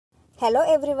Hello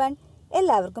every one,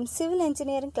 എല്ലാവർക്കും civil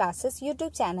engineering classes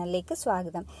YouTube ചാനലിലേക്ക്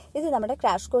സ്വാഗതം. ഇത് നമ്മുടെ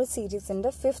ക്രാഷ് കോഴ്സ് സീരീസിൻ്റെ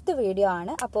 5th വീഡിയോ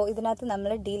ആണ്. അപ്പോൾ ഇതിനകത്ത്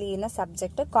നമ്മൾ ഡീൽ ചെയ്യുന്ന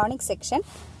സബ്ജക്റ്റ് കോണിക് സെക്ഷൻ.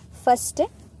 ഫസ്റ്റ്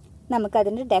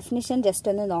നമുക്കതിൻ്റെ ഡെഫിനിഷൻ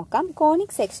ജസ്റ്റ് ഒന്ന് നോക്കാം.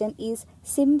 Conic section is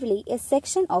simply A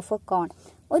section of a cone.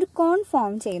 ഒരു കോൺ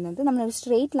ഫോം ചെയ്യുന്നത് നമ്മളൊരു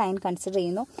സ്ട്രെയിറ്റ് ലൈൻ കൺസിഡർ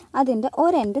ചെയ്യുന്നു. അതിൻ്റെ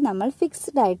ഒരെൻഡ് നമ്മൾ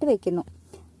ഫിക്സ്ഡ് ആയിട്ട് വെക്കുന്നു.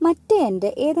 മറ്റേ എൻഡ്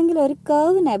ഏതെങ്കിലും ഒരു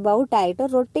കർവിന് അബൌട്ടായിട്ട്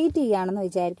റൊട്ടേറ്റ് ചെയ്യുകയാണെന്ന്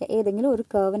വിചാരിക്കുക. ഏതെങ്കിലും ഒരു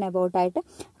കർവിന് അബൌട്ടായിട്ട്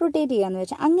റൊട്ടേറ്റ് ചെയ്യുകയെന്ന്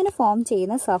വെച്ചാൽ അങ്ങനെ ഫോം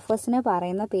ചെയ്യുന്ന സർഫസിനെ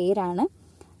പറയുന്ന പേരാണ്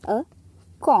എ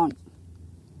കോൺ.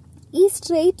 ഈ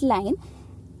straight line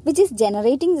which is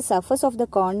generating the surface of the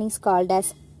cone is called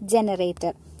as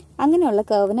generator. അങ്ങനെയുള്ള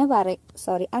കർവിനെ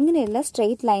അങ്ങനെയുള്ള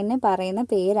സ്ട്രെയിറ്റ് ലൈനിനെ പറയുന്ന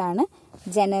പേരാണ്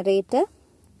generator.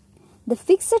 The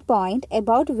fixed point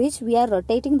about which we are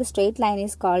rotating the straight line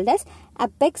is called as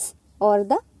apex or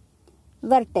the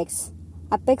vertex.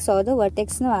 Apex or the vertex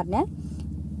എന്ന് പറഞ്ഞാൽ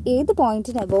ഏത്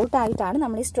പോയിന്റിന് about ആയിട്ടാണ്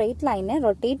നമ്മൾ ഈ സ്ട്രെയിറ്റ് ലൈനിനെ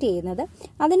റൊട്ടേറ്റ് ചെയ്യുന്നത്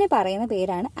അതിനെ പറയുന്ന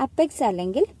പേരാണ് അപ്പെക്സ്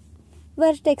അല്ലെങ്കിൽ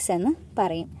വെർട്ടെക്സ് എന്ന്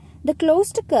പറയും. The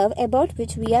closed curve about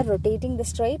which we are rotating the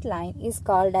straight line is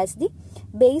called as the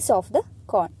base of the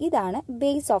cone. ഇതാണ്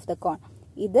base of the cone.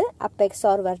 ഇത് apex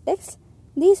or vertex.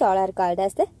 These all are called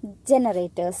as the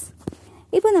generators.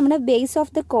 ഇപ്പോൾ നമ്മുടെ base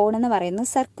of the കോൺ എന്ന് പറയുന്നത്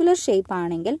circular shape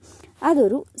ആണെങ്കിൽ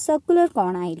അതൊരു circular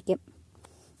cone ആയിരിക്കും.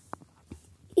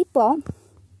 ഇപ്പോൾ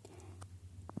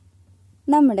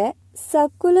നമ്മുടെ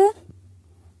സർക്കുലർ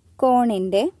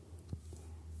കോണിൻ്റെ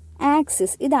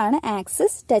ആക്സിസ്, ഇതാണ്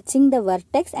axis touching the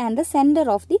vertex and the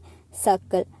centre of the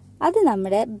circle. അത്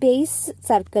നമ്മുടെ ബേസ്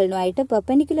സർക്കിളിനുമായിട്ട്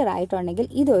പെർപെൻഡിക്കുലർ ആയിട്ടുണ്ടെങ്കിൽ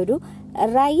ഇതൊരു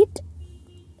റൈറ്റ്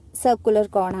സർക്കുലർ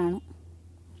കോണാണ്.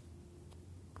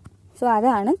 സോ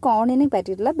അതാണ് കോണിനെ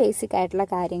പറ്റിയിട്ടുള്ള ബേസിക് ആയിട്ടുള്ള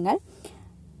കാര്യങ്ങൾ.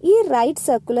 ഈ റൈറ്റ്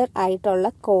സർക്കുലർ ആയിട്ടുള്ള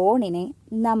കോണിനെ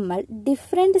നമ്മൾ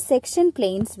ഡിഫറെൻറ്റ് സെക്ഷൻ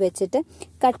പ്ലെയിൻസ് വെച്ചിട്ട്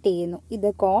കട്ട് ചെയ്യുന്നു. ഇത്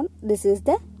കോൺ, ദിസ് ഈസ്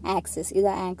ദ ആക്സിസ്. ഇത്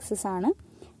ആക്സിസ് ആണ്,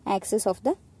 ആക്സിസ് ഓഫ്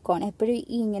ദ കോൺ. എപ്പോഴും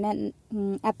ഈ ഇങ്ങനെ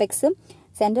അപ്പെക്സും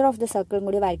സെൻറ്റർ ഓഫ് ദ സർക്കിളും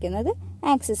കൂടി വരയ്ക്കുന്നത്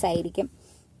ആക്സിസ് ആയിരിക്കും.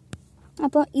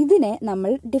 അപ്പോൾ ഇതിനെ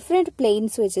നമ്മൾ ഡിഫറെൻറ്റ്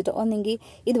പ്ലെയിൻസ് വെച്ചിട്ട് ഒന്നെങ്കിൽ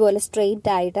ഇതുപോലെ സ്ട്രെയിറ്റ്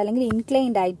ആയിട്ട് അല്ലെങ്കിൽ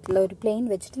ഇൻക്ലൈൻഡ് ആയിട്ടുള്ള ഒരു പ്ലെയിൻ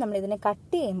വെച്ചിട്ട് നമ്മൾ ഇതിനെ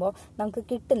കട്ട് ചെയ്യുമ്പോൾ നമുക്ക്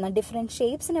കിട്ടുന്ന ഡിഫറെൻറ്റ്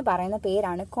ഷേപ്സിനെ പറയുന്ന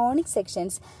പേരാണ് കോണിക്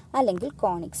സെക്ഷൻസ് അല്ലെങ്കിൽ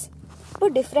കോണിക്സ്.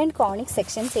 ഇപ്പോൾ ഡിഫറെൻറ്റ് കോണിക്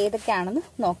സെക്ഷൻസ് ഏതൊക്കെയാണെന്ന്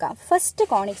നോക്കാം. ഫസ്റ്റ്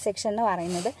കോണിക് സെക്ഷൻ എന്ന്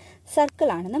പറയുന്നത്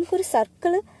സർക്കിളാണ്. നമുക്കൊരു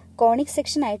സർക്കിൾ കോണിക്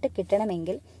സെക്ഷൻ ആയിട്ട്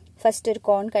കിട്ടണമെങ്കിൽ ഫസ്റ്റ് ഒരു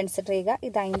കോൺ കൺസിഡർ ചെയ്യുക.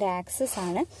 ഇത് അതിൻ്റെ ആക്സിസ്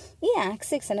ആണ്. ഈ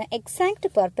ആക്സിസിന് എക്സാക്ട്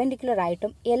പെർപെൻഡിക്കുലർ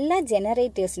ആയിട്ടും എല്ലാ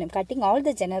ജനറേറ്റേഴ്സിനും കട്ടിങ് ഓൾ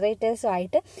ദ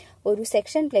ജനറേറ്റേഴ്സുമായിട്ട് ഒരു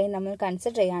സെക്ഷൻ പ്ലെയിൻ നമ്മൾ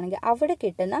കൺസിഡർ ചെയ്യുകയാണെങ്കിൽ അവിടെ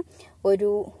കിട്ടുന്ന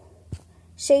ഒരു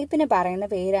ഷേപ്പിന് പറയുന്ന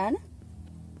പേരാണ്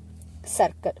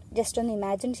സർക്കിൾ. ജസ്റ്റ് ഒന്ന്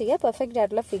ഇമാജിൻ ചെയ്യുക. പെർഫെക്റ്റ്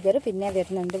ആയിട്ടുള്ള ഫിഗർ പിന്നെ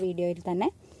വരുന്നുണ്ട് വീഡിയോയിൽ തന്നെ.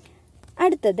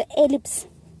 അടുത്തത് എലിപ്സ്.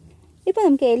 ഇപ്പോൾ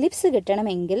നമുക്ക് എലിപ്സ്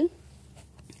കിട്ടണമെങ്കിൽ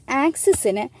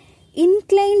ആക്സിസിന്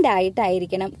ഇൻക്ലൈൻഡ്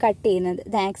ആയിട്ടായിരിക്കണം കട്ട് ചെയ്യുന്നത്.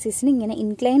 ഇത് ആക്സിസിന് ഇങ്ങനെ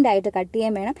ഇൻക്ലൈൻഡ് ആയിട്ട് കട്ട്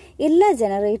ചെയ്യാൻ വേണം. എല്ലാ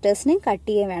ജനറേറ്റേഴ്സിനെയും കട്ട്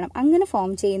ചെയ്യാൻ വേണം. അങ്ങനെ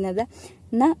ഫോം ചെയ്യുന്നത്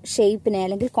എന്ന ഷേപ്പിനെ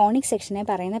അല്ലെങ്കിൽ കോണിക് സെക്ഷനെ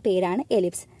പറയുന്ന പേരാണ്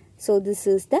ellipse. So this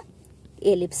is the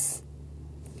ellipse.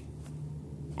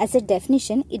 As a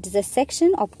definition, it is a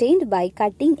section obtained by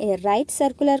cutting a right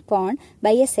circular cone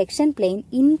by a section plane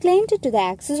inclined to the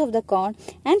axis of the cone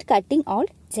and cutting all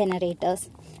generators.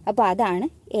 അപ്പോൾ അതാണ്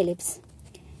ellipse.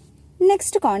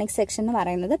 Next conic section എന്ന്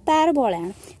പറയുന്നത്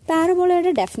പാരബോളയാണ്.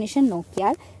 പാരബോളയുടെ definition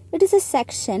നോക്കിയാൽ it is A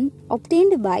section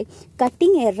obtained by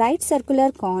cutting A right circular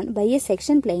cone by A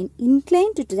section plain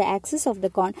inclined to the axis of the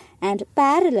cone and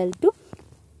parallel to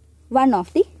one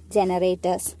of the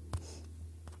generators.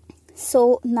 So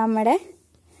നമ്മുടെ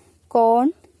കോൺ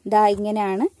ഇതാ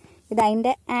ഇങ്ങനെയാണ്. ഇത്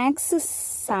അതിൻ്റെ axis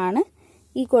ആണ്.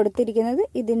 ഈ കൊടുത്തിരിക്കുന്നത്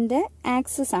ഇതിൻ്റെ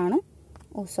axis ആണ്.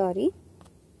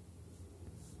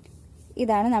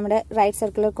 ഇതാണ് നമ്മുടെ റൈറ്റ്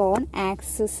സർക്കുലർ കോൺ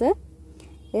ആക്സിസ്.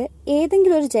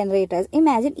 ഏതെങ്കിലും ഒരു ജനറേറ്റേഴ്സ്,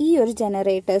 ഇമാജിൻ ഈ ഒരു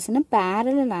ജനറേറ്റേഴ്സിന്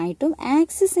പാരലലായിട്ടും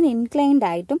ആക്സിസിന് ഇൻക്ലൈൻഡ്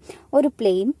ആയിട്ടും ഒരു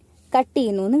പ്ലെയിൻ കട്ട്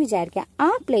ചെയ്യുന്നു എന്ന് വിചാരിക്കുക. ആ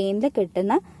പ്ലെയിനിൽ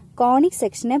കിട്ടുന്ന കോണിക്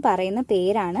സെക്ഷനെ പറയുന്ന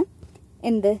പേരാണ്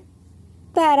എന്ത്?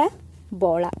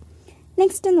 പാരബോള.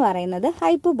 നെക്സ്റ്റ് എന്ന് പറയുന്നത്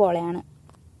ഹൈപ്പർബോളയാണ്.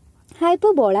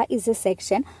 Hyperbola is A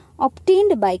section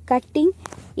obtained by cutting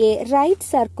A right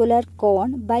circular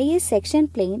cone by A section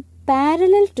plain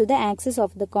parallel to the axis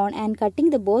of the cone and cutting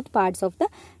the both parts of the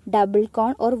double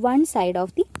cone or one side of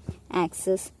the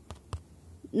axis.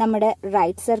 നമ്മുടെ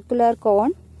right circular cone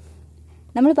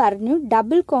നമ്മൾ പറഞ്ഞു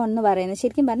double കോൺ എന്ന് പറയുന്നത്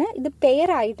ശരിക്കും പറഞ്ഞാൽ ഇത്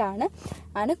pair ആയിട്ടാണ്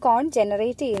കോൺ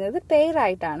generate ചെയ്യുന്നത്, പെയർ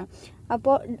ആയിട്ടാണ്.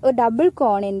 അപ്പോൾ ഡബിൾ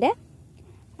കോണിൻ്റെ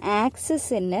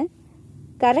ആക്സിസിന്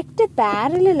കറക്റ്റ്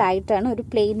പാരലലായിട്ടാണ് ഒരു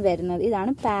പ്ലെയിൻ വരുന്നത്.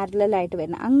 ഇതാണ് പാരലലായിട്ട്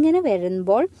വരുന്നത്. അങ്ങനെ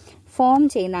വരുമ്പോൾ ഫോം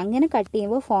ചെയ്യുന്ന, അങ്ങനെ കട്ട്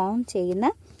ചെയ്യുമ്പോൾ ഫോം ചെയ്യുന്ന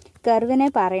കർവിനെ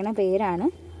പറയുന്ന പേരാണ്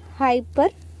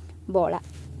ഹൈപ്പർബോള.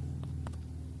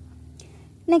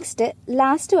 നെക്സ്റ്റ്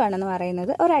ലാസ്റ്റ് വേണമെന്ന്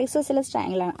പറയുന്നത് ഒരു ഐസോസെലസ്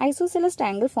ട്രയാങ്കിൾ ആണ്. ഐസോസെലസ്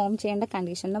ട്രയാങ്കിൾ ഫോം ചെയ്യേണ്ട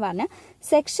കണ്ടീഷൻ എന്ന് പറഞ്ഞാൽ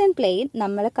സെക്ഷൻ പ്ലെയിൻ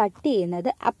നമ്മൾ കട്ട് ചെയ്യുന്നത്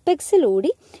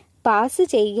അപ്പെക്സിലൂടെ പാസ്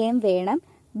ചെയ്യുകയും വേണം,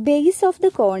 ബേസ് ഓഫ് ദ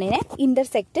കോണിനെ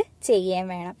ഇന്റർസെക്റ്റ് ചെയ്യുകയും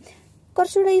വേണം.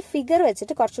 കുറച്ചുകൂടി ഈ ഫിഗർ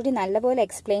വെച്ചിട്ട് കുറച്ചുകൂടി നല്ലപോലെ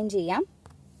എക്സ്പ്ലെയിൻ ചെയ്യാം.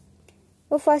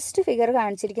 അപ്പോൾ ഫസ്റ്റ് ഫിഗർ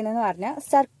കാണിച്ചിരിക്കുന്നതെന്ന് പറഞ്ഞാൽ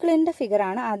സർക്കിളിൻ്റെ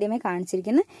ഫിഗറാണ് ആദ്യമേ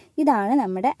കാണിച്ചിരിക്കുന്നത്. ഇതാണ്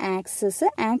നമ്മുടെ ആക്സിസ്.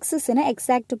 ആക്സിസിന്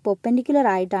എക്സാക്ട് പെർപെൻഡിക്കുലർ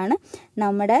ആയിട്ടാണ്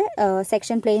നമ്മുടെ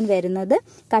സെക്ഷൻ പ്ലെയിൻ വരുന്നത്.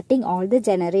 കട്ടിങ് ഓൾ ദ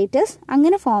ജനറേറ്റേഴ്സ്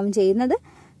അങ്ങനെ ഫോം ചെയ്യുന്നത്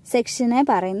സെക്ഷനെ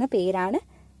പറയുന്ന പേരാണ്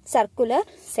സർക്കുലർ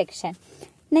സെക്ഷൻ.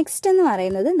 നെക്സ്റ്റ് എന്ന്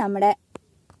പറയുന്നത് നമ്മുടെ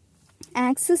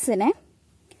ആക്സിസിനെ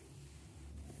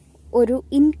ഒരു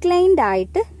ഇൻക്ലൈൻഡ്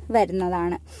ആയിട്ട്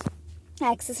വരുന്നതാണ്.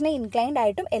 ആക്സിസിനെ ഇൻക്ലൈൻഡ്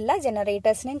ആയിട്ടും എല്ലാ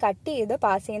ജനറേറ്റേഴ്സിനെയും കട്ട് ചെയ്ത്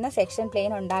പാസ് ചെയ്യുന്ന സെക്ഷൻ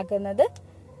പ്ലെയിൻ ഉണ്ടാക്കുന്നത്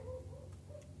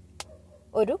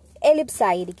ഒരു എലിപ്സ്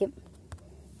ആയിരിക്കും.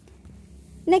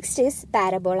 Next is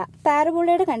parabola.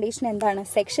 പാരബോളയുടെ കണ്ടീഷൻ എന്താണ്?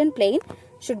 Section plain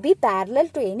should be parallel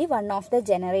to any one of the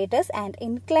generators and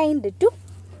inclined to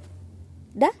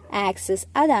the axis.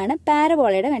 അതാണ്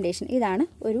പാരബോളയുടെ കണ്ടീഷൻ. ഇതാണ്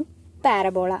ഒരു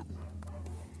പാരബോള.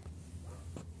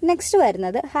 നെക്സ്റ്റ്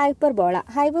വരുന്നത് ഹൈപ്പർബോള.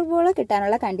 ഹൈപ്പർബോള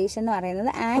കിട്ടാനുള്ള കണ്ടീഷൻ എന്ന് പറയുന്നത്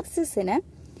ആക്സിസിന്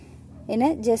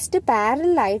ജസ്റ്റ്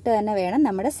പാരലായിട്ട് തന്നെ വേണം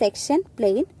നമ്മുടെ സെക്ഷൻ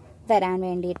പ്ലെയിൻ വരാൻ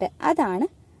വേണ്ടിയിട്ട്. അതാണ്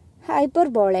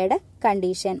ഹൈപ്പർബോളയുടെ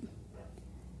കണ്ടീഷൻ.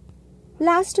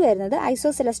 ലാസ്റ്റ് വരുന്നത്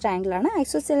ഐസോസെലസ് ട്രയാങ്കിൾ ആണ്.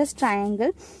 ഐസോസെലസ് ട്രയാങ്കിൾ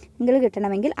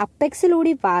കിട്ടണമെങ്കിൽ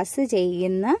അപ്പെക്സിലൂടെ പാസ്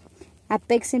ചെയ്യുന്ന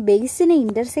ബേസിനെ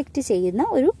ഇന്റർസെക്റ്റ് ചെയ്യുന്ന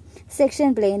ഒരു സെക്ഷൻ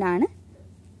പ്ലെയിൻ ആണ്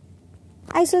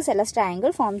ഐസോസെലസ്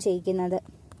ട്രയാങ്കിൾ ഫോം ചെയ്യിക്കുന്നത്.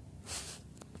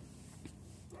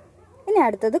 ഇനി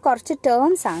അടുത്തത് കുറച്ച്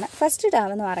ടേംസ് ആണ്. ഫസ്റ്റ് ടേം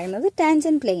എന്ന് പറയുന്നത്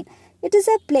tangent plain. It is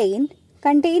A plain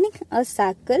containing A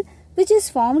circle which is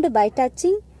formed by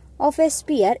touching of A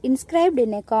sphere inscribed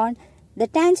in a cone. The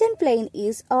tangent plain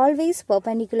is always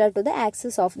perpendicular to the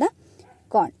axis of the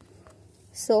cone.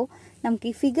 So നമുക്ക്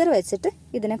ഈ figure വെച്ചിട്ട്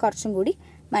ഇതിനെ കുറച്ചും കൂടി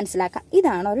മനസ്സിലാക്കാം.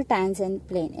 ഇതാണ് ഒരു tangent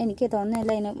plain. എനിക്ക്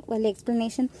തോന്നുന്നില്ല ഇതിന് വലിയ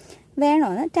എക്സ്പ്ലനേഷൻ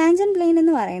വേണമെന്ന്. ടാൻജന്റ് പ്ലെയിൻ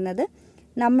എന്ന് പറയുന്നത്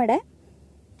നമ്മുടെ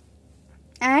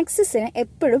ആക്സിസിന്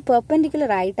എപ്പോഴും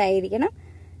പെർപെൻഡിക്കുലർ ആയിട്ടായിരിക്കണം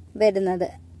വരുന്നത്.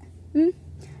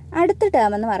 അടുത്ത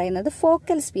ടേം എന്ന് പറയുന്നത്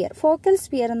ഫോക്കൽ സ്പിയർ. ഫോക്കൽ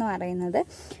സ്പിയർ എന്ന് പറയുന്നത്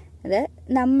അത്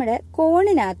നമ്മുടെ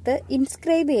കോണിനകത്ത്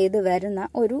ഇൻസ്ക്രൈബ് ചെയ്ത് വരുന്ന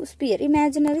ഒരു സ്പിയർ,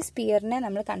 ഇമാജിനറി സ്പിയറിനെ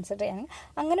നമ്മൾ കൺസിഡർ ചെയ്യുകയാണെങ്കിൽ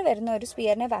അങ്ങനെ വരുന്ന ഒരു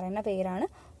സ്പിയറിനെ പറയുന്ന പേരാണ്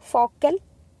ഫോക്കൽ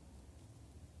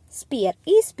സ്പിയർ.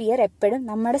 ഈ സ്പിയർ എപ്പോഴും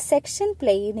നമ്മുടെ സെക്ഷൻ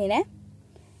പ്ലെയിനിനെ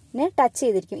ടച്ച്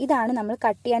ചെയ്തിരിക്കും. ഇതാണ് നമ്മൾ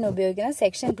കട്ട് ചെയ്യാൻ ഉപയോഗിക്കുന്ന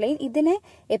സെക്ഷൻ പ്ലെയിൻ. ഇതിനെ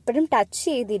എപ്പോഴും ടച്ച്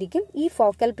ചെയ്തിരിക്കും ഈ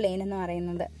ഫോക്കൽ പ്ലെയിൻ എന്ന്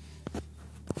പറയുന്നത്.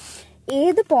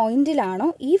 ഏത് പോയിന്റിലാണോ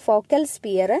ഈ ഫോക്കൽ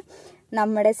സ്പിയർ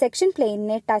നമ്മുടെ സെക്ഷൻ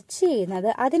പ്ലെയിനിനെ ടച്ച് ചെയ്യുന്നത്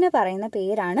അതിനെ പറയുന്ന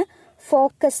പേരാണ്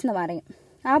ഫോക്കസ് എന്ന് പറയും.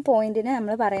 ആ പോയിന്റിനെ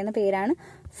നമ്മൾ പറയുന്ന പേരാണ്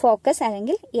ഫോക്കസ്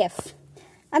അല്ലെങ്കിൽ എഫ്.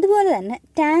 അതുപോലെ തന്നെ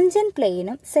ടാൻജന്റ്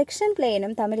പ്ലെയിനും സെക്ഷൻ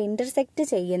പ്ലെയിനും തമ്മിൽ ഇന്റർസെക്റ്റ്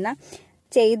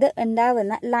ചെയ്ത്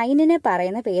ഉണ്ടാവുന്ന ലൈനിനെ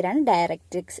പറയുന്ന പേരാണ്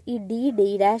ഡയറക്ട്രിക്സ്. ഈ ഡി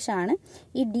ഡാഷ് ആണ്.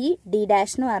 ഈ ഡി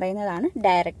ഡാഷ് എന്ന് പറയുന്നതാണ്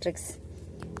ഡയറക്ട്രിക്സ്.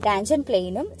 ടാൻജന്റ്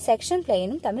പ്ലെയിനും സെക്ഷൻ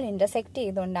പ്ലെയിനും തമ്മിൽ ഇന്റർസെക്റ്റ്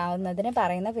ചെയ്തുണ്ടാവുന്നതിനെ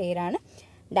പറയുന്ന പേരാണ്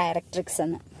ഡയറക്ട്രിക്സ്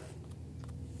എന്ന്.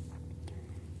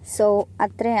 സോ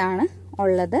അത്രയാണ്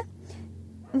ഉള്ളത്.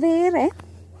 വേറെ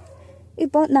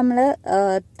ഇപ്പോൾ നമ്മൾ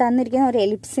തന്നിരിക്കുന്ന ഒരു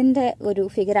എലിപ്സിൻ്റെ ഒരു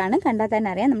ഫിഗറാണ്. കണ്ടാൽ തന്നെ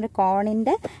അറിയാം നമ്മുടെ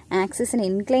കോണിൻ്റെ ആക്സിസിന്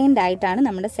ഇൻക്ലൈൻഡ് ആയിട്ടാണ്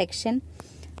നമ്മുടെ സെക്ഷൻ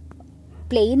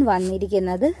പ്ലെയിൻ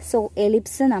വന്നിരിക്കുന്നത്. സോ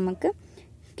എലിപ്സ് നമുക്ക്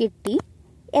കിട്ടി.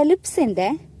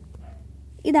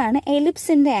 ഇതാണ്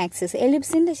എലിപ്സിൻ്റെ ആക്സിസ്.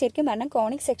 എലിപ്സിൻ്റെ ശരിക്കും പറഞ്ഞാൽ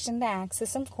കോണിക് സെക്ഷൻ്റെ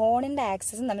ആക്സിസും കോണിൻ്റെ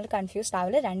ആക്സിസും തമ്മിൽ കൺഫ്യൂസ്ഡ്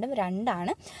ആവില്ല. രണ്ടും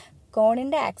രണ്ടാണ്.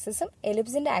 കോണിൻ്റെ ആക്സിസും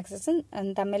എലിപ്സിൻ്റെ ആക്സിസും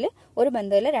തമ്മിൽ ഒരു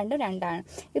ബന്ധമില്ല. രണ്ടും രണ്ടാണ്.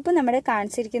 ഇപ്പോൾ നമ്മുടെ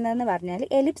കാണിച്ചിരിക്കുന്നതെന്ന് പറഞ്ഞാൽ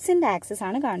എലിപ്സിൻ്റെ ആക്സിസ്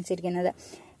ആണ് കാണിച്ചിരിക്കുന്നത്.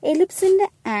 എലിപ്സിൻ്റെ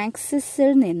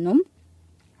ആക്സിസിൽ നിന്നും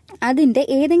അതിൻ്റെ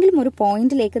ഏതെങ്കിലും ഒരു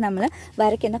പോയിന്റിലേക്ക് നമ്മൾ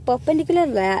വരയ്ക്കുന്ന പെർപെൻഡിക്കുലർ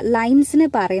ലൈൻസിന്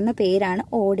പറയുന്ന പേരാണ്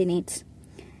ഓർഡിനേറ്റ്സ്.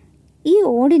 ഈ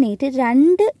ഓർഡിനേറ്റ്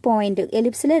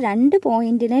എലിപ്സിലെ രണ്ട്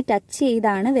പോയിന്റിനെ ടച്ച്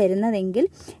ചെയ്താണ്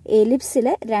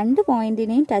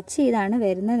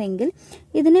വരുന്നതെങ്കിൽ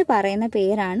ഇതിനെ പറയുന്ന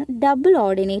പേരാണ് ഡബിൾ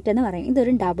ഓർഡിനേറ്റ് എന്ന് പറയും.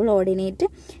 ഇതൊരു ഡബിൾ ഓർഡിനേറ്റ്,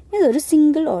 ഇതൊരു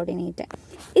സിംഗിൾ ഓർഡിനേറ്റ്.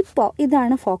 ഇപ്പോൾ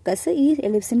ഇതാണ് ഫോക്കസ്. ഈ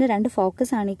എലിപ്സിൻ്റെ രണ്ട്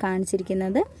ഫോക്കസ് ആണ് ഈ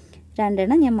കാണിച്ചിരിക്കുന്നത്.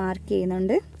 രണ്ടെണ്ണം ഞാൻ മാർക്ക്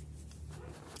ചെയ്യുന്നുണ്ട്.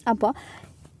 അപ്പോൾ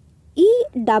ഈ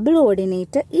ഡബിൾ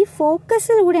ഓർഡിനേറ്റ് ഈ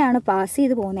ഫോക്കസിലൂടെയാണ് പാസ്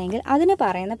ചെയ്ത് പോകുന്നതെങ്കിൽ അതിന്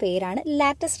പറയുന്ന പേരാണ്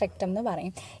ലാറ്റസ് റെക്റ്റം എന്ന്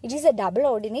പറയും. It is A double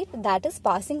ordinate that is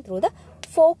passing through the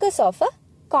focus of A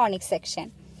conic section.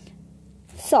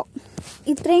 So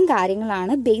ഇത്രയും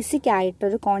കാര്യങ്ങളാണ് ബേസിക്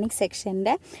ആയിട്ടൊരു കോണിക്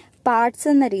സെക്ഷൻ്റെ പാർട്സ്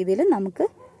എന്ന രീതിയിൽ നമുക്ക്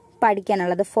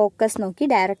പഠിക്കാനുള്ളത്. ഫോക്കസ് നോക്കി,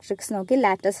 ഡയറക്ട്രിക്സ് നോക്കി,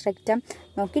 ലാറ്റസ് റെക്റ്റം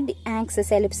നോക്കി,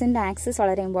 ആക്സിസ്, എലിപ്സിൻ്റെ ആക്സിസ്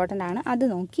വളരെ ഇമ്പോർട്ടൻ്റ് ആണ്, അത്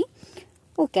നോക്കി.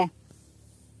 ഓക്കെ,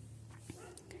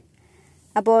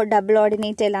 അപ്പോൾ ഡബിൾ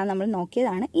ഓർഡിനേറ്റ് എല്ലാം നമ്മൾ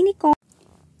നോക്കിയതാണ്. ഇനി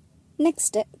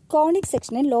നെക്സ്റ്റ് കോണിക്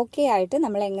സെക്ഷനെ ലോക്കേ ആയിട്ട്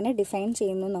നമ്മൾ എങ്ങനെ ഡിഫൈൻ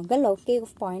ചെയ്യുന്നു നോക്കുക. ലോക്കേ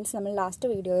ഓഫ് പോയിന്റ്സ് നമ്മൾ ലാസ്റ്റ്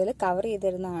വീഡിയോയിൽ കവർ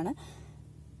ചെയ്തിരുന്നതാണ്.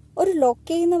 ഒരു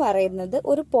ലോക്കേ എന്ന് പറയുന്നത്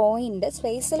ഒരു പോയിന്റ്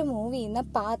സ്പേസിൽ മൂവ് ചെയ്യുന്ന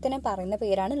പാത്തിനെ പറയുന്ന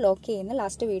പേരാണ് ലോക്കേ എന്ന്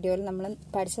ലാസ്റ്റ് വീഡിയോയിൽ നമ്മൾ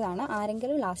പഠിച്ചതാണ്.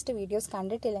 ആരെങ്കിലും ലാസ്റ്റ് വീഡിയോസ്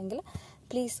കണ്ടിട്ടില്ലെങ്കിൽ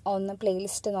പ്ലീസ് ഒന്ന്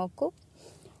പ്ലേലിസ്റ്റ് നോക്കൂ.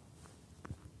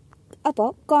 അപ്പോൾ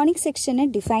കോണിക് സെക്ഷനെ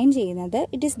ഡിഫൈൻ ചെയ്യുന്നത്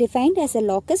it is defined as A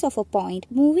locus of A point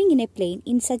moving in A plain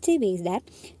in such A vase that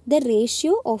the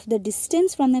ratio of the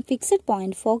distance from A fixed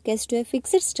point focus to A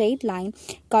fixed straight line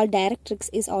called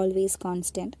directrix is always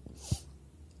constant.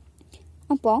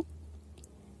 അപ്പോൾ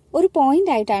ഒരു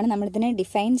point ആയിട്ടാണ് നമ്മളിതിനെ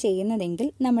define ചെയ്യുന്നതെങ്കിൽ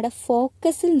നമ്മുടെ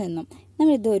ഫോക്കസിൽ നിന്നും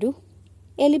നമ്മളിതൊരു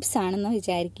ellipse ആണെന്ന്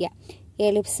വിചാരിക്കുക.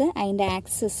 Ellipse അതിൻ്റെ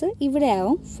ആക്സിസ്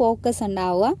ഇവിടെയാവും ഫോക്കസ്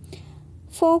ഉണ്ടാവുക.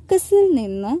 ഫോക്കസിൽ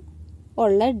നിന്ന്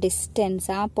ഉള്ള ഡിസ്റ്റൻസ്,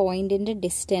 ആ പോയിന്റിൻ്റെ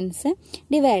ഡിസ്റ്റൻസ്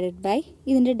ഡിവൈഡഡ് ബൈ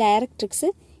ഇതിൻ്റെ ഡയറക്ട്രിക്സ്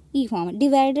ഈ ഫോം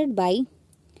ഡിവൈഡഡ് ബൈ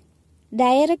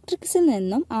ഡയറക്ട്രിക്സിൽ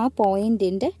നിന്നും ആ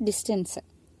പോയിന്റിൻ്റെ ഡിസ്റ്റൻസ്.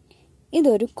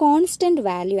 ഇതൊരു കോൺസ്റ്റന്റ്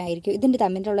വാല്യൂ ആയിരിക്കും. ഇതിൻ്റെ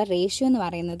തമ്മിലുള്ള റേഷ്യോ എന്ന്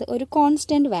പറയുന്നത് ഒരു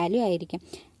കോൺസ്റ്റന്റ് വാല്യൂ ആയിരിക്കും.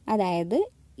 അതായത്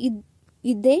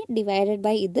ഇതേ ഡിവൈഡഡ്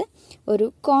ബൈ ഇത് ഒരു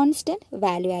കോൺസ്റ്റന്റ്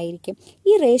വാല്യൂ ആയിരിക്കും.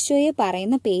 ഈ റേഷ്യോയെ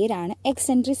പറയുന്ന പേരാണ്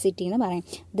എക്സെൻട്രിസിറ്റി എന്ന് പറയും.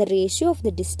 The ratio of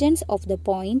the distance of the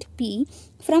point P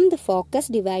from the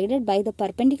focus divided by the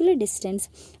perpendicular distance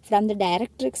from the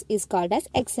directrix is called as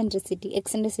eccentricity.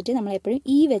 Eccentricity നമ്മൾ എപ്പോഴും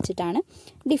ഇ വെച്ചിട്ടാണ്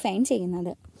ഡിഫൈൻ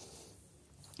ചെയ്യുന്നത്.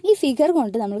 ഈ ഫിഗർ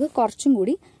കൊണ്ട് നമുക്ക് കുറച്ചും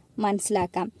കൂടി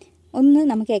മനസ്സിലാക്കാം. ഒന്ന്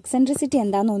നമുക്ക് എക്സെൻട്രിസിറ്റി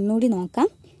എന്താണെന്ന് ഒന്നുകൂടി നോക്കാം.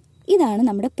 ഇതാണ്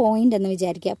നമ്മുടെ പോയിന്റ് എന്ന്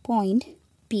വിചാരിക്കുക. പോയിന്റ്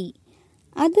പി,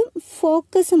 അതും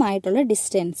ഫോക്കസുമായിട്ടുള്ള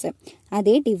ഡിസ്റ്റൻസ്,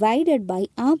 അതേ ഡിവൈഡഡ് ബൈ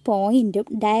ആ പോയിന്റും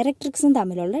ഡയറക്ട്രിക്സും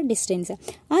തമ്മിലുള്ള ഡിസ്റ്റൻസ്.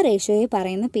 ആ റേഷ്യോയെ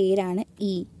പറയുന്ന പേരാണ്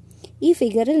ഇ. ഈ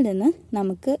ഫിഗറിൽ നിന്ന്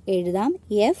നമുക്ക് എഴുതാം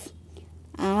F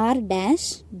R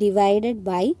dash divided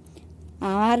by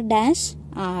R dash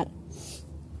R.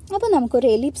 അപ്പോൾ നമുക്കൊരു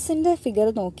എലിപ്സിൻ്റെ ഫിഗർ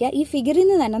നോക്കിയാൽ ഈ ഫിഗറിൽ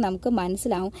നിന്ന് തന്നെ നമുക്ക്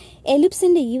മനസ്സിലാവും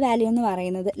എലിപ്സിൻ്റെ ഈ വാല്യൂ എന്ന്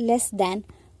പറയുന്നത് ലെസ് ദാൻ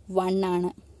 1 ആണ്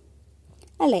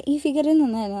അല്ലേ. ഈ ഫിഗറിൽ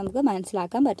നിന്ന് തന്നെ നമുക്ക്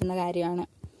മനസ്സിലാക്കാൻ പറ്റുന്ന കാര്യമാണ്.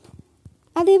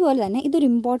 അതേപോലെ തന്നെ ഇതൊരു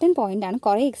ഇമ്പോർട്ടൻറ്റ് പോയിന്റ് ആണ്,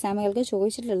 കുറേ എക്സാമുകൾക്ക്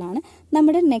ചോദിച്ചിട്ടുള്ളതാണ്.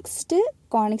 നമ്മുടെ നെക്സ്റ്റ്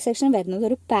കോണിക് സെക്ഷൻ വരുന്നത്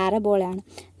ഒരു പാരബോളയാണ്.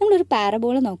 നമ്മളൊരു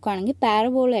പാരബോള നോക്കുകയാണെങ്കിൽ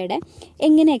പാരബോളയുടെ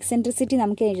എങ്ങനെ എക്സെൻട്രിസിറ്റി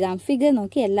നമുക്ക് എഴുതാം. ഫിഗർ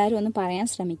നോക്കി എല്ലാവരും ഒന്ന് പറയാൻ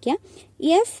ശ്രമിക്കുക.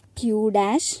 F Q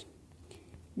dash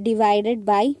divided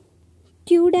by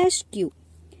Q dash Q,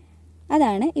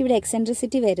 അതാണ് ഇവിടെ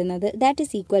എക്സെൻട്രിസിറ്റി വരുന്നത്. ദാറ്റ്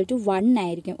ഈസ് ഈക്വൽ ടു 1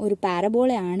 ആയിരിക്കും. ഒരു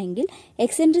പാരബോള ആണെങ്കിൽ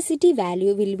eccentricity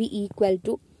value will be equal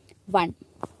to 1.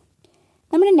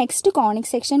 നമ്മുടെ നെക്സ്റ്റ് കോണിക്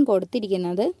സെക്ഷൻ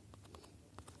കൊടുത്തിരിക്കുന്നത്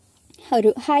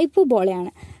ഒരു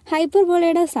ഹൈപ്പർബോളയാണ്.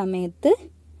 ഹൈപ്പർബോളയുടെ സമയത്ത്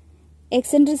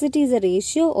eccentricity is A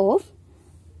ratio of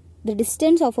the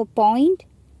distance of A point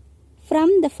from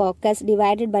the focus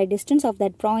divided by distance of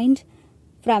that point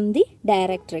from the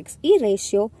directrix. ഈ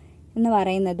ratio എന്ന്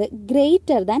പറയുന്നത്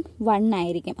greater than 1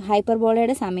 ആയിരിക്കും.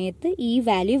 ഹൈപ്പർബോളയുടെ സമയത്ത് ഈ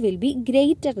value will be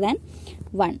greater than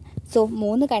 1. So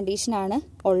 3 കണ്ടീഷനാണ്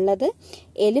ഉള്ളത്.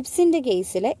 എലിപ്സിൻ്റെ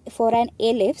കേസിൽ for an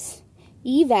ellipse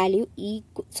ഈ വാല്യൂ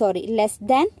ലെസ്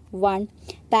ദാൻ 1.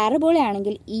 പാരബോള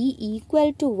ആണെങ്കിൽ ഇ ഈക്വൽ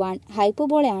ടു 1.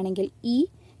 ഹൈപ്പർബോള ആണെങ്കിൽ E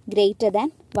greater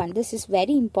than 1. This is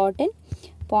very important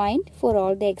point for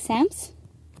all the exams.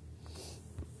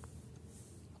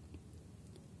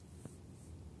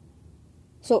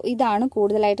 So ഇതാണ്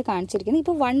കൂടുതലായിട്ട് കാണിച്ചിരിക്കുന്നത്.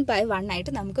 ഇപ്പോൾ 1 by 1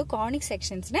 ആയിട്ട് നമുക്ക് കോണിക്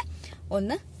സെക്ഷൻസിനെ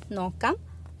ഒന്ന് നോക്കാം.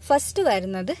 ഫസ്റ്റ്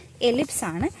വരുന്നത് എലിപ്സ്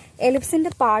ആണ്.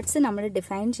 എലിപ്സിൻ്റെ പാർട്സ് നമ്മൾ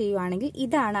ഡിഫൈൻ ചെയ്യുവാണെങ്കിൽ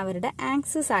ഇതാണ് അവരുടെ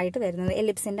ആക്സിസ് ആയിട്ട് വരുന്നത്.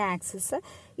 എലിപ്സിൻ്റെ ആക്സിസ്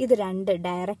ഇത് 2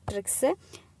 ഡയറക്ട്രിക്സ്,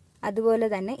 അതുപോലെ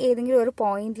തന്നെ ഏതെങ്കിലും ഒരു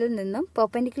പോയിന്റിൽ നിന്നും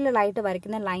പെർപെൻഡിക്കുലർ ആയിട്ട്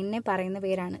വരയ്ക്കുന്ന ലൈനിനെ പറയുന്ന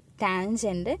പേരാണ്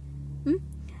ടാൻജന്റ്.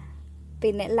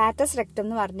 പിന്നെ ലാറ്റസ് റെക്ടം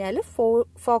എന്ന് പറഞ്ഞാൽ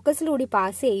ഫോക്കസിലൂടെ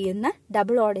പാസ് ചെയ്യുന്ന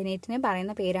ഡബിൾ ഓർഡിനേറ്റിനെ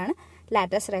പറയുന്ന പേരാണ്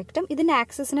ലാറ്റസ് റെക്ടം. ഇതിൻ്റെ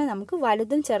ആക്സിസിനെ നമുക്ക്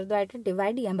വലുതും ചെറുതുമായിട്ട്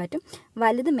ഡിവൈഡ് ചെയ്യാൻ പറ്റും.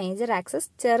 വലുത് മേജർ ആക്സിസ്,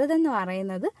 ചെറുതെന്ന്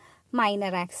പറയുന്നത്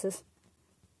മൈനർ ആക്സിസ്.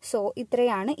 സോ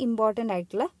ഇത്രയാണ് ഇമ്പോർട്ടൻ്റ്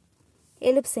ആയിട്ടുള്ള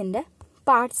എലിപ്സിൻ്റെ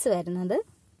പാർട്സ് വരുന്നത്.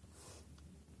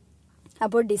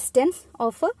 അപ്പോൾ distance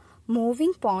of A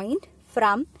moving point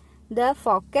from the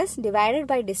focus divided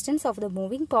by distance of the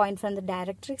moving point from the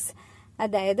directrix,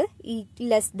 അതായത് ഈ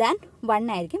ലെസ് ദാൻ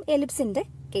 1 ആയിരിക്കും എലിപ്സിൻ്റെ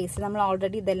കേസ്. നമ്മൾ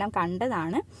ഓൾറെഡി ഇതെല്ലാം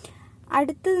കണ്ടതാണ്.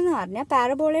 അടുത്തതെന്ന് പറഞ്ഞാൽ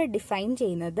പാരബോളയെ ഡിഫൈൻ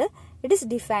ചെയ്യുന്നത് it is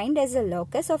defined as A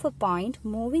locus of A point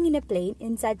moving in A plain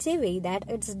in such a way that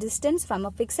it's distance from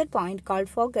A fixed point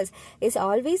called focus is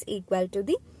always equal to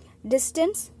the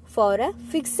distance four A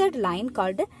fixed line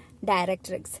called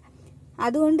directrix.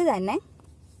 അതുകൊണ്ട് തന്നെ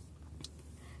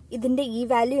ഇതിൻ്റെ ഈ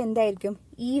value എന്തായിരിക്കും?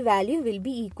 ഈ value will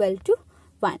be equal to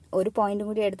 1. ഒരു പോയിന്റും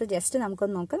കൂടി എടുത്ത് ജസ്റ്റ്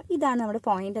നമുക്കൊന്ന് നോക്കാം. ഇതാണ് നമ്മുടെ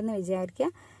പോയിന്റ് എന്ന് വിചാരിക്കുക.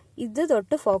 ഇത്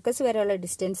തൊട്ട് ഫോക്കസ് വരെയുള്ള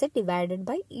ഡിസ്റ്റൻസ് ഡിവൈഡഡ്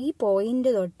ബൈ ഈ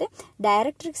പോയിന്റ് തൊട്ട്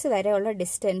ഡയറക്ട്രിക്സ് വരെയുള്ള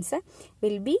ഡിസ്റ്റൻസ്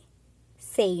വിൽ ബി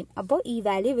സെയിം. അപ്പോൾ ഈ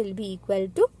value will be equal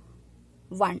to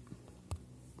 1.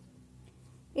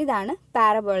 ഇതാണ്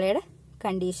പാരബോളയുടെ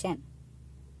കണ്ടീഷൻ.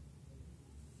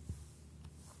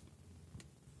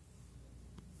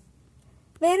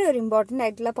 വേറെ ഒരു ഇമ്പോർട്ടൻ്റ്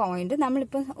ആയിട്ടുള്ള പോയിന്റ്,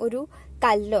 നമ്മളിപ്പോൾ ഒരു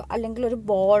കല്ലോ അല്ലെങ്കിൽ ഒരു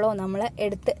ബോളോ നമ്മൾ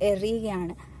എടുത്ത്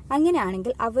എറിയുകയാണ്.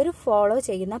 അങ്ങനെയാണെങ്കിൽ അവർ ഫോളോ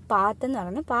ചെയ്യുന്ന പാത്ത് എന്ന്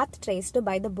പറയുന്നത് path traced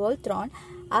by the ball thrown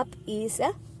up is A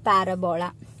parabola.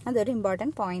 അതൊരു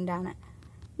ഇമ്പോർട്ടൻറ്റ് പോയിന്റ് ആണ്.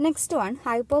 നെക്സ്റ്റ് വൺ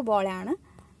ഹൈപ്പർബോള ആണ്.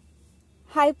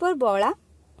 ഹൈപ്പർബോള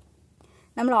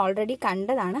നമ്മൾ ഓൾറെഡി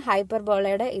കണ്ടതാണ്.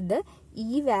 ഹൈപ്പർബോളയുടെ ഇത് ഈ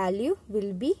value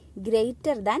will be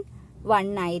greater than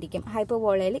 1 ആയിരിക്കും.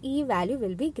 ഹൈപ്പർബോളയിൽ ഈ value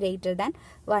will be greater than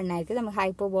 1 ആയിരിക്കും. നമുക്ക്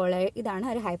ഹൈപ്പർബോള, ഇതാണ്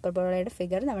ഒരു ഹൈപ്പർബോളയുടെ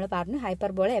ഫിഗർ. നമ്മൾ പറഞ്ഞു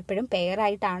ഹൈപ്പർബോള എപ്പോഴും പെയർ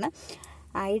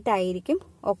ആയിട്ടായിരിക്കും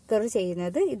ഒക്കർ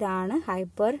ചെയ്യുന്നത്. ഇതാണ്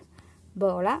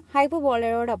ഹൈപ്പർബോള.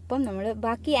 ഹൈപ്പർബോളയോടൊപ്പം നമ്മൾ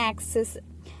ബാക്കി ആക്സിസ്,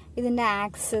 ഇതിൻ്റെ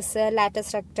ആക്സിസ്,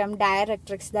 ലാറ്റസ് റെക്ടം,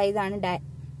 ഡയറക്ട്രിക്സ്, ഇതാണ്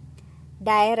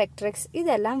ഡയറക്ട്രിക്സ്,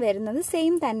 ഇതെല്ലാം വരുന്നത്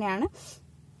സെയിം തന്നെയാണ്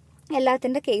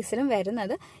എല്ലാത്തിൻ്റെ കേസിലും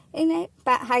വരുന്നത്. ഇനി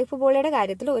ഹൈപ്പർബോളയുടെ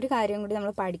കാര്യത്തിൽ ഒരു കാര്യം കൂടി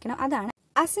നമ്മൾ പഠിക്കണം. അതാണ്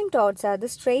asymptotes are the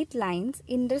straight lines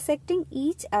intersecting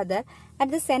each other at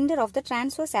the center of the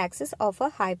transverse axis of a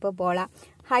hyperbola.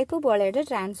 ഹൈപ്പർബോളയുടെ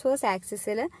transverse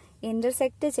ആക്സിസിൽ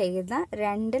ഇന്റർസെക്റ്റ് ചെയ്യുന്ന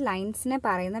രണ്ട് ലൈൻസിനെ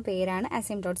പറയുന്ന പേരാണ്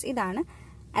asymptotes. ഇതാണ്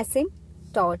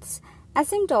asymptotes.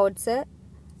 asymptotes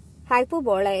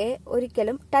ഹൈപ്പർബോളയെ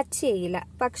ഒരിക്കലും ടച്ച് ചെയ്യില്ല.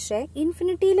 പക്ഷേ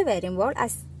ഇൻഫിനിറ്റിയിൽ വരുമ്പോൾ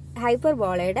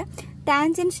ഹൈപ്പർബോളയുടെ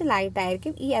ടാൻജൻഷ്യൽ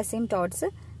ആയിട്ടായിരിക്കും ഈ asymptotes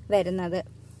വരുന്നത്.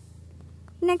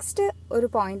 നെക്സ്റ്റ് ഒരു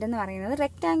പോയിന്റ് എന്ന് പറയുന്നത്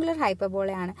റെക്ടാങ്കുലർ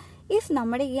ഹൈപ്പർബോളയാണ്. ഇഫ്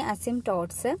നമ്മുടെ ഈ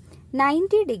asymptotes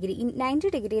 90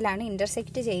 ഡിഗ്രിയിലാണ്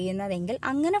ഇന്റർസെക്റ്റ് ചെയ്യുന്നതെങ്കിൽ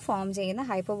അങ്ങനെ ഫോം ചെയ്യുന്ന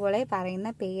ഹൈപ്പർബോളയെ പറയുന്ന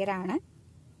പേരാണ്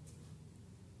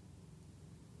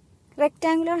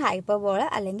റെക്ടാങ്കുലർ ഹൈപ്പർബോള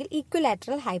അല്ലെങ്കിൽ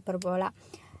ഈക്വിലാറ്ററൽ ഹൈപ്പർബോള.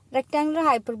 റെക്ടാങ്കുലർ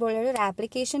ഹൈപ്പർബോളയുടെ ഒരു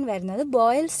ആപ്ലിക്കേഷൻ വരുന്നത്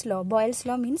boils law. Boils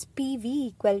law means PV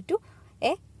equal to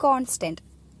A constant.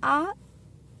 ആ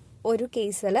ഒരു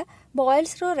കേസിൽ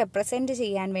ബോയിൽസ് ലോ റെപ്രസെന്റ്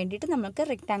ചെയ്യാൻ വേണ്ടിയിട്ട് നമുക്ക്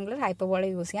റെക്ടാങ്കുലർ ഹൈപ്പർബോള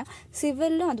യൂസ് ചെയ്യാം.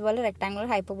 സിവിലിലും അതുപോലെ റെക്ടാങ്കുലർ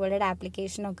ഹൈപ്പർബോളയുടെ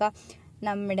ആപ്ലിക്കേഷനൊക്കെ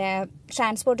നമ്മുടെ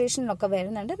ട്രാൻസ്പോർട്ടേഷനിലൊക്കെ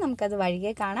വരുന്നുണ്ട്. നമുക്കത്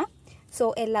വഴിയെ കാണാം. സോ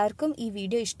എല്ലാവർക്കും ഈ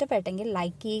വീഡിയോ ഇഷ്ടപ്പെട്ടെങ്കിൽ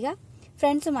ലൈക്ക് ചെയ്യുക,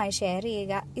 ഫ്രണ്ട്സുമായി ഷെയർ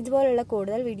ചെയ്യുക. ഇതുപോലുള്ള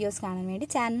കൂടുതൽ വീഡിയോസ് കാണാൻ വേണ്ടി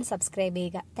ചാനൽ സബ്സ്ക്രൈബ്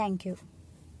ചെയ്യുക. താങ്ക്